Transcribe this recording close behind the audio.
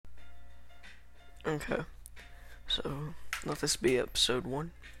Okay, so let this be episode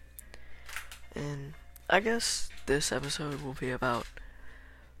 1. And I guess this episode will be about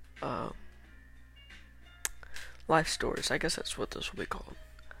uh, life stories. I guess that's what this will be called.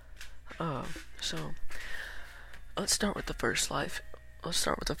 So let's start with the first life. Let's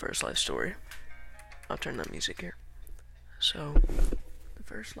start with the first life story. I'll turn that music here. So the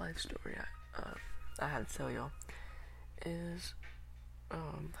first life story I had to tell y'all is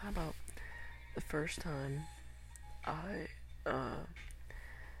how about the first time I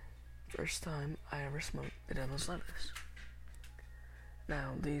ever smoked the devil's lettuce.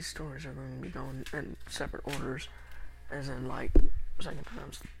 Now these stories are going to be going in separate orders, as in like second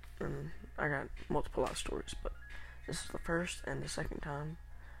times. And I got multiple life stories, but this is the first and the second time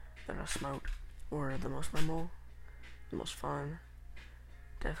that I smoked were the most memorable, the most fun,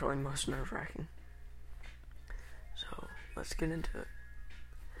 definitely most nerve-wracking. So let's get into it.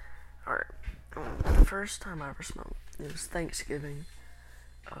 Alright, the first time I ever smoked, it was Thanksgiving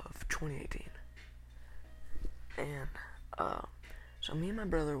of 2018. And so me and my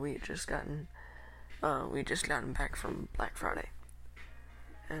brother, we had just gotten back from Black Friday,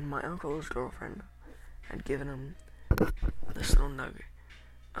 and my uncle's girlfriend had given him this little nugget,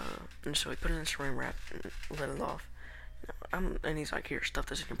 and so he put it in saran wrap and let it off. And he's like, "Here, stuff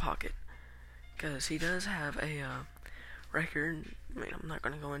this in your pocket," because he does have a record. I mean, I'm not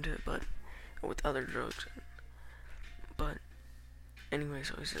gonna go into it, but with other drugs. But anyway,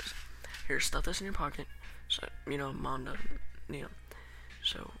 so he says, "Here, stuff this in your pocket." So Mom doesn't,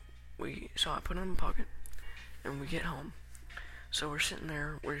 So I put it in my pocket, and we get home. So we're sitting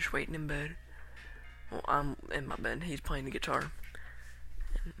there, we're just waiting in bed. Well, I'm in my bed, he's playing the guitar,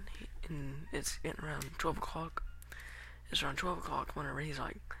 and it's getting around 12 o'clock. It's around 12 o'clock whenever he's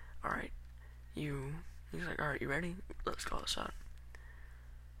like, "Alright, he's like, alright, you ready? Let's go outside."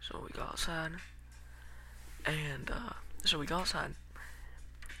 So we go outside, and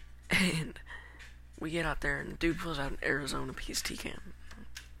and we get out there, and the dude pulls out an Arizona PST can.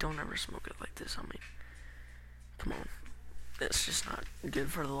 Don't ever smoke it like this. I mean, come on. It's just not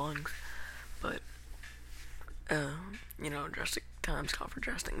good for the lungs. But, drastic times call for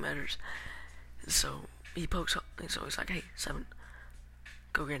drastic measures. And so he pokes up, and so he's like, "Hey, Seven,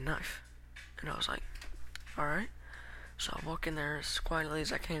 go get a knife." And I was like, "Alright." So I walk in there as quietly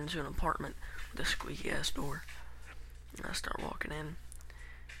as I can into an apartment with a squeaky ass door. And I start walking in.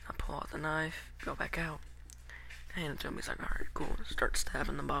 I pull out the knife, go back out, hand it to him. He's like, "Alright, cool." Start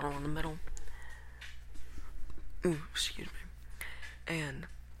stabbing the bottle in the middle. Ooh, excuse me. And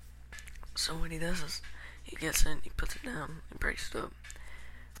so what he does is he gets in, he puts it down, he breaks it up,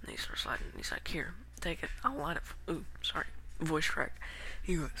 and he starts lighting. He's like, "Here, take it. I'll light it." Ooh, sorry, voice crack.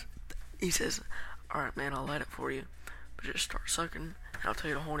 He says, "Alright, man, I'll light it for you, but just start sucking, and I'll tell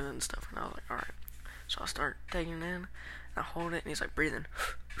you to hold it and stuff." And I was like, "Alright." So I start taking it in, and I hold it, and he's like breathing.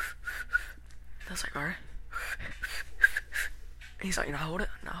 I was like, "Alright." And he's like, "And I hold it,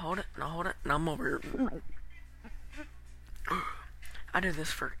 and I hold it, and I hold it," and I'm over here. I did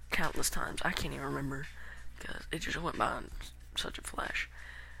this for countless times. I can't even remember, because it just went by in such a flash.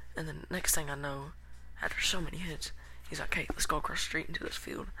 And then next thing I know, after so many hits, he's like, "Hey, let's go across the street into this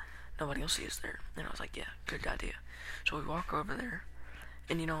field. Nobody will see us there." And I was like, "Yeah, good idea." So we walk over there,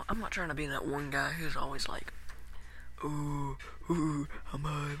 and I'm not trying to be that one guy who's always like, "Ooh, I'm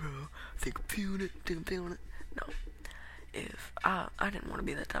high, bro. Think I'm feeling it. No. If I didn't want to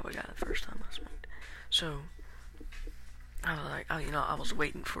be that type of guy the first time I smoked. So I was like, I was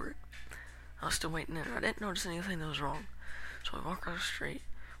waiting for it. I was still waiting, and I didn't notice anything that was wrong. So we walk across the street,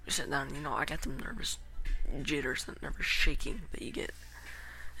 we sit down, and I got them nervous jitters, that nervous shaking that you get.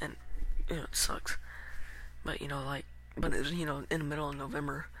 And, it sucks. But, but it was, in the middle of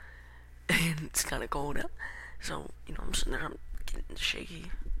November, and it's kind of cold out. So, I'm sitting there, I'm getting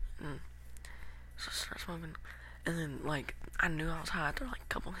shaky, and so I start smoking. And then, I knew I was high after, a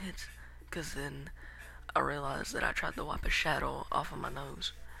couple hits, because then I realized that I tried to wipe a shadow off of my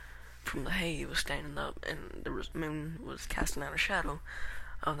nose from the hay. It was standing up, and the moon was casting out a shadow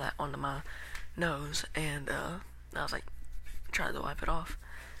of that onto my nose, and I was like, tried to wipe it off,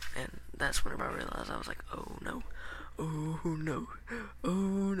 and that's whenever I realized. I was like, "Oh no, oh no,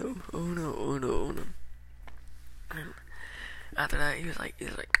 oh no, oh no, oh no, oh no." And after that, he was like,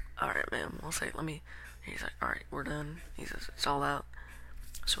 "Alright, man, we'll say, he's like, "Alright, we're done." He says, "It's all out."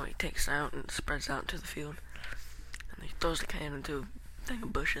 So he takes it out and spreads out into the field, and he throws the can into a thing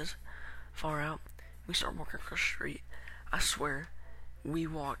of bushes far out. We start walking across the street. I swear, we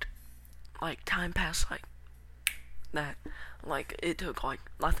walked, time passed, that. It took,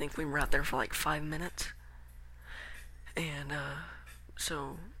 I think we were out there for, 5 minutes. And,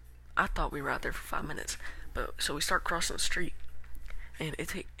 so, I thought we were out there for 5 minutes, but so we start crossing the street, and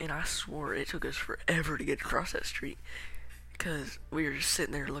I swore it took us forever to get across that street, because we were just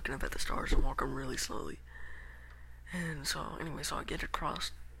sitting there looking up at the stars and walking really slowly. And so anyway, so I get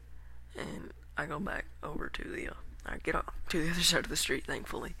across, and I go back over to I get up to the other side of the street,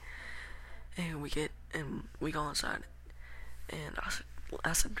 thankfully, and we go inside, and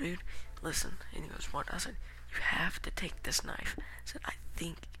I said, dude, listen, and he goes, what? I said, you have to take this knife. I said, I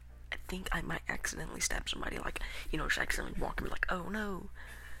think I might accidentally stab somebody, like, just accidentally walk and be like, oh no.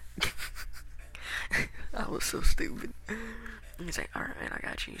 I was so stupid. And he's like, alright man, I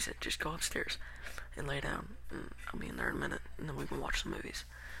got you. He said, just go upstairs and lay down, and I'll be in there in a minute, and then we can watch some movies.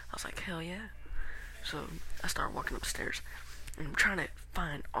 I was like, hell yeah. So I started walking upstairs, and I'm trying to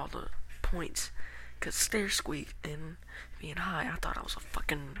find all the points, because stairs squeak, and being high, I thought I was a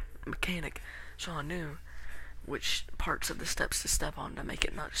fucking mechanic, so I knew which parts of the steps to step on to make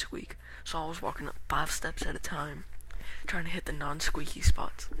it not squeak. So I was walking up 5 steps at a time, trying to hit the non-squeaky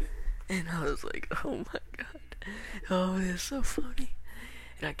spots. And I was like, oh my god, oh, it's so funny.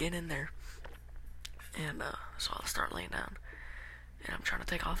 And I get in there, and so I'll start laying down, and I'm trying to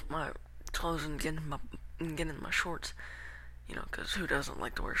take off my clothes and get in my shorts, because who doesn't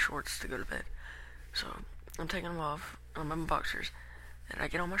like to wear shorts to go to bed? So I'm taking them off, I'm in my boxers, and I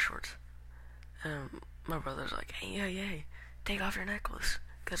get on my shorts, and my brother's like, hey, take off your necklace,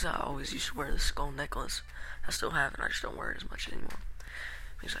 because I always used to wear this skull necklace. I still have it, I just don't wear it as much anymore.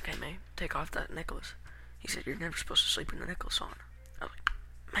 He's like, hey man, take off that necklace. He said, you're never supposed to sleep with a necklace on. I was like,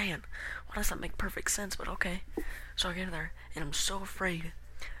 man, why does that make perfect sense, but okay. So I get in there, and I'm so afraid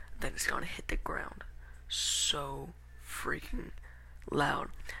that it's gonna hit the ground so freaking loud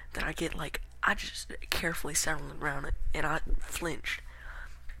that I just carefully sat on the ground, and I flinched,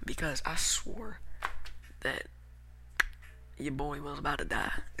 because I swore that your boy was about to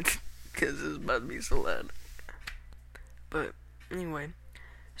die, because it was about to be so loud. But anyway,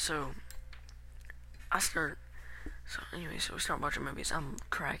 so we start watching movies. I'm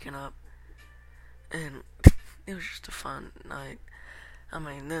cracking up, and it was just a fun night. I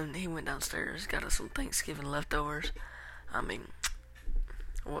mean, then he went downstairs, got us some Thanksgiving leftovers. I mean,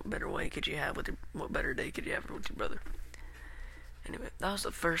 what better day could you have with your brother? Anyway, that was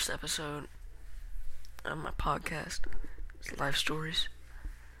the first episode of my podcast. It's Life Stories.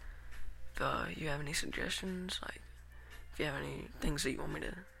 If you have any suggestions, if you have any things that you want me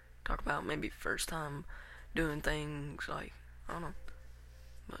to talk about, maybe first time doing things, I don't know.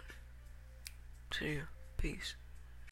 But, see you. Peace.